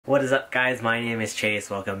What is up, guys? My name is Chase.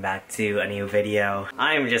 Welcome back to a new video.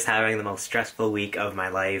 I'm just having the most stressful week of my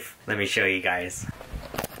life. Let me show you guys.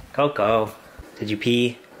 Coco, did you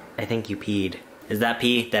pee? I think you peed. Is that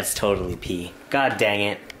pee? That's totally pee. God dang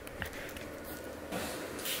it.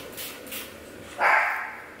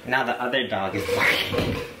 Now the other dog is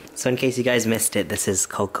barking. So in case you guys missed it, this is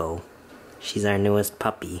Coco. She's our newest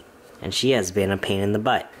puppy, and she has been a pain in the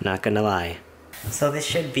butt, not gonna lie. So this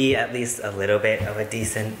should be at least a little bit of a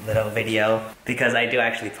decent little video, because I do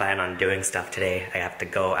actually plan on doing stuff today. I have to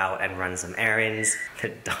go out and run some errands. The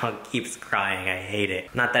dog keeps crying, I hate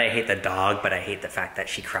it. Not that I hate the dog, but I hate the fact that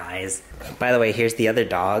she cries. By the way, here's the other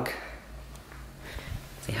dog.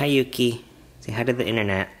 Say hi, Yuki. Say hi to the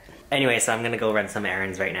internet. Anyway, so I'm gonna go run some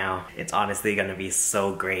errands right now. It's honestly gonna be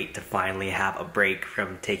so great to finally have a break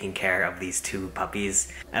from taking care of these two puppies.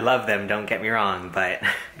 I love them, don't get me wrong, but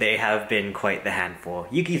they have been quite the handful.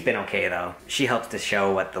 Yuki's been okay though. She helps to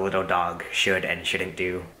show what the little dog should and shouldn't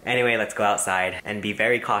do. Anyway, let's go outside and be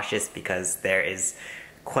very cautious because there is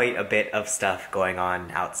quite a bit of stuff going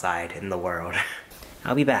on outside in the world.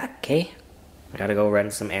 I'll be back, okay? I gotta go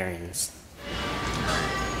run some errands.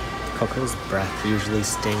 Coco's breath usually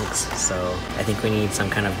stinks, so I think we need some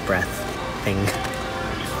kind of breath thing.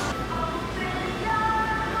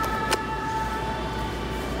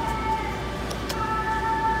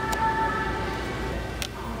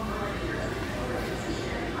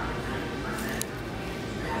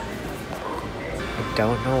 I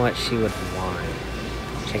don't know what she would want.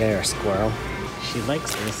 Should I get her a squirrel? She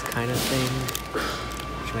likes this kind of thing,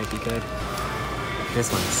 which might be good.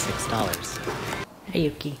 This one's $6. Hey,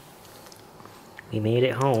 Yuki. We made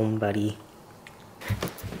it home, buddy.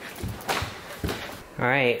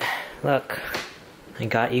 Alright, look. I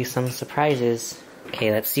got you some surprises.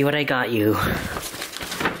 Okay, let's see what I got you.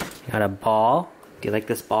 I got a ball. Do you like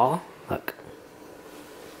this ball? Look.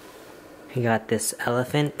 We got this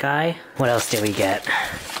elephant guy. What else did we get?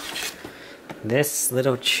 This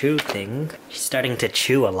little chew thing. She's starting to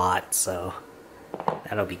chew a lot, so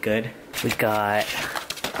that'll be good. We got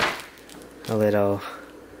a little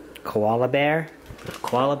koala bear. The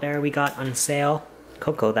koala bear we got on sale.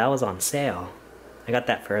 Coco, that was on sale. I got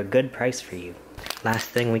that for a good price for you. Last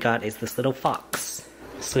thing we got is this little fox.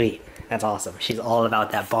 Sweet, that's awesome. She's all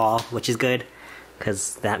about that ball, which is good,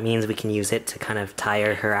 because that means we can use it to kind of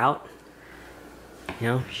tire her out. You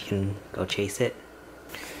know, she can go chase it.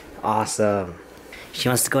 Awesome. She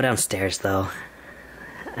wants to go downstairs though.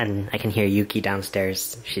 And I can hear Yuki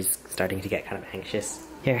downstairs. She's starting to get kind of anxious.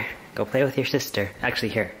 Here, go play with your sister. Actually,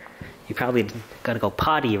 here. You probably gotta go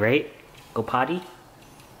potty, right? Go potty?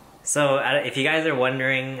 So, if you guys are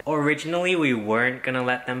wondering, originally we weren't gonna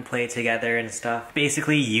let them play together and stuff.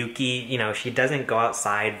 Basically, Yuki, you know, she doesn't go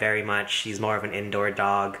outside very much. She's more of an indoor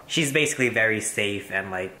dog. She's basically very safe,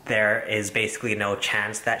 and like, there is basically no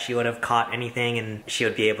chance that she would have caught anything and she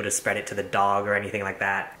would be able to spread it to the dog or anything like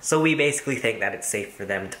that. So we basically think that it's safe for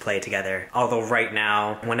them to play together. Although right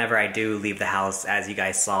now, whenever I do leave the house, as you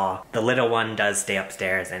guys saw, the little one does stay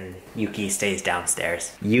upstairs and Yuki stays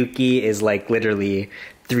downstairs. Yuki is like literally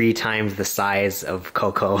 3 times the size of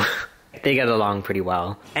Coco. They get along pretty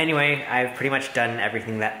well. Anyway, I've pretty much done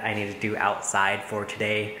everything that I need to do outside for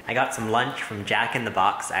today. I got some lunch from Jack in the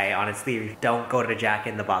Box. I honestly don't go to Jack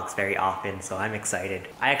in the Box very often, so I'm excited.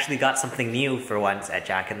 I actually got something new for once at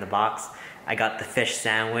Jack in the Box. I got the fish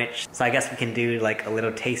sandwich, so I guess we can do like a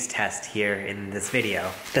little taste test here in this video.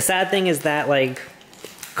 The sad thing is that like,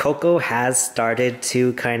 Coco has started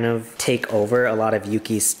to kind of take over a lot of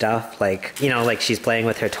Yuki's stuff, like, you know, like she's playing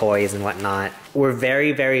with her toys and whatnot. We're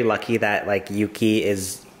very, very lucky that like Yuki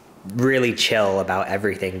is really chill about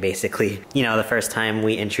everything, basically. You know, the first time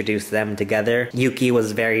we introduced them together, Yuki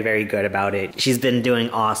was very, very good about it. She's been doing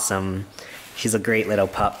awesome. She's a great little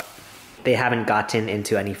pup. They haven't gotten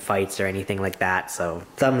into any fights or anything like that, so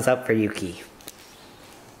thumbs up for Yuki.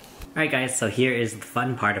 Alright guys, so here is the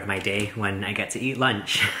fun part of my day when I get to eat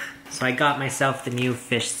lunch. So I got myself the new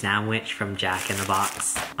fish sandwich from Jack in the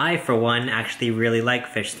Box. I, for one, actually really like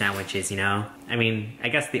fish sandwiches, you know? I mean, I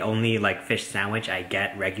guess the only like fish sandwich I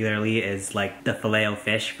get regularly is like the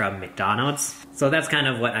Filet-O-Fish from McDonald's. So that's kind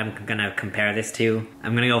of what I'm gonna compare this to.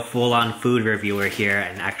 I'm gonna go full-on food reviewer here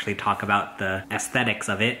and actually talk about the aesthetics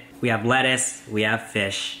of it. We have lettuce, we have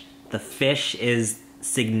fish. The fish is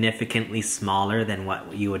significantly smaller than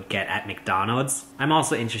what you would get at McDonald's. I'm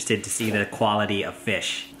also interested to see the quality of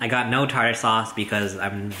fish. I got no tartar sauce because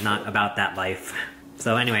I'm not about that life.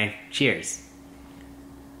 So anyway, cheers.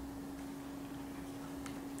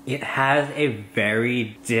 It has a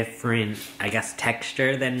very different, I guess,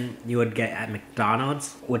 texture than you would get at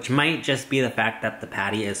McDonald's, which might just be the fact that the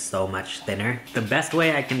patty is so much thinner. The best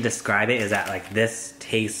way I can describe it is that like this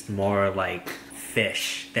tastes more like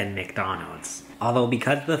fish than McDonald's. Although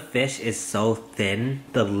because the fish is so thin,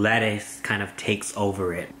 the lettuce kind of takes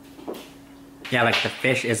over it. Yeah, like the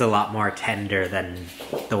fish is a lot more tender than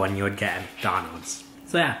the one you would get at McDonald's.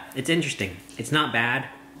 So yeah, it's interesting. It's not bad.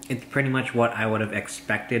 It's pretty much what I would have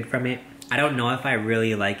expected from it. I don't know if I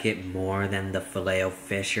really like it more than the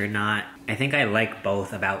Filet-O-Fish or not. I think I like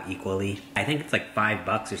both about equally. I think it's like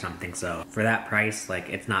 $5 or something, so for that price, like,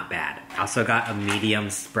 it's not bad. I also got a medium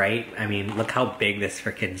Sprite. I mean, look how big this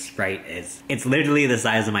freaking Sprite is. It's literally the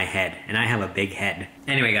size of my head, and I have a big head.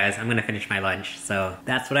 Anyway, guys, I'm gonna finish my lunch, so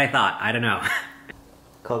that's what I thought. I don't know.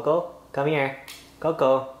 Coco, come here.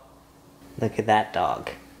 Coco. Look at that dog.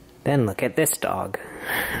 Then look at this dog.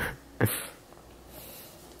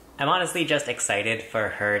 I'm honestly just excited for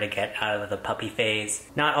her to get out of the puppy phase.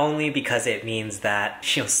 Not only because it means that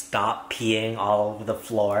she'll stop peeing all over the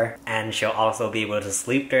floor, and she'll also be able to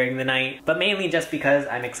sleep during the night, but mainly just because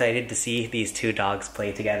I'm excited to see these two dogs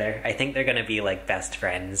play together. I think they're gonna be like best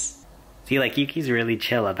friends. See, like Yuki's really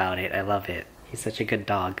chill about it. I love it. He's such a good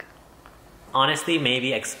dog. Honestly,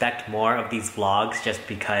 maybe expect more of these vlogs just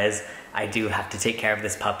because I do have to take care of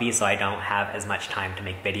this puppy, so I don't have as much time to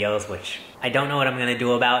make videos, which I don't know what I'm gonna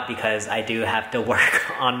do about because I do have to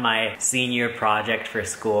work on my senior project for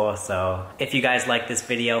school. So if you guys like this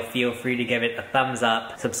video, feel free to give it a thumbs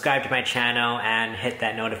up, subscribe to my channel, and hit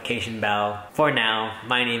that notification bell. For now,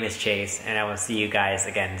 my name is Chase, and I will see you guys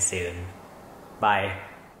again soon. Bye.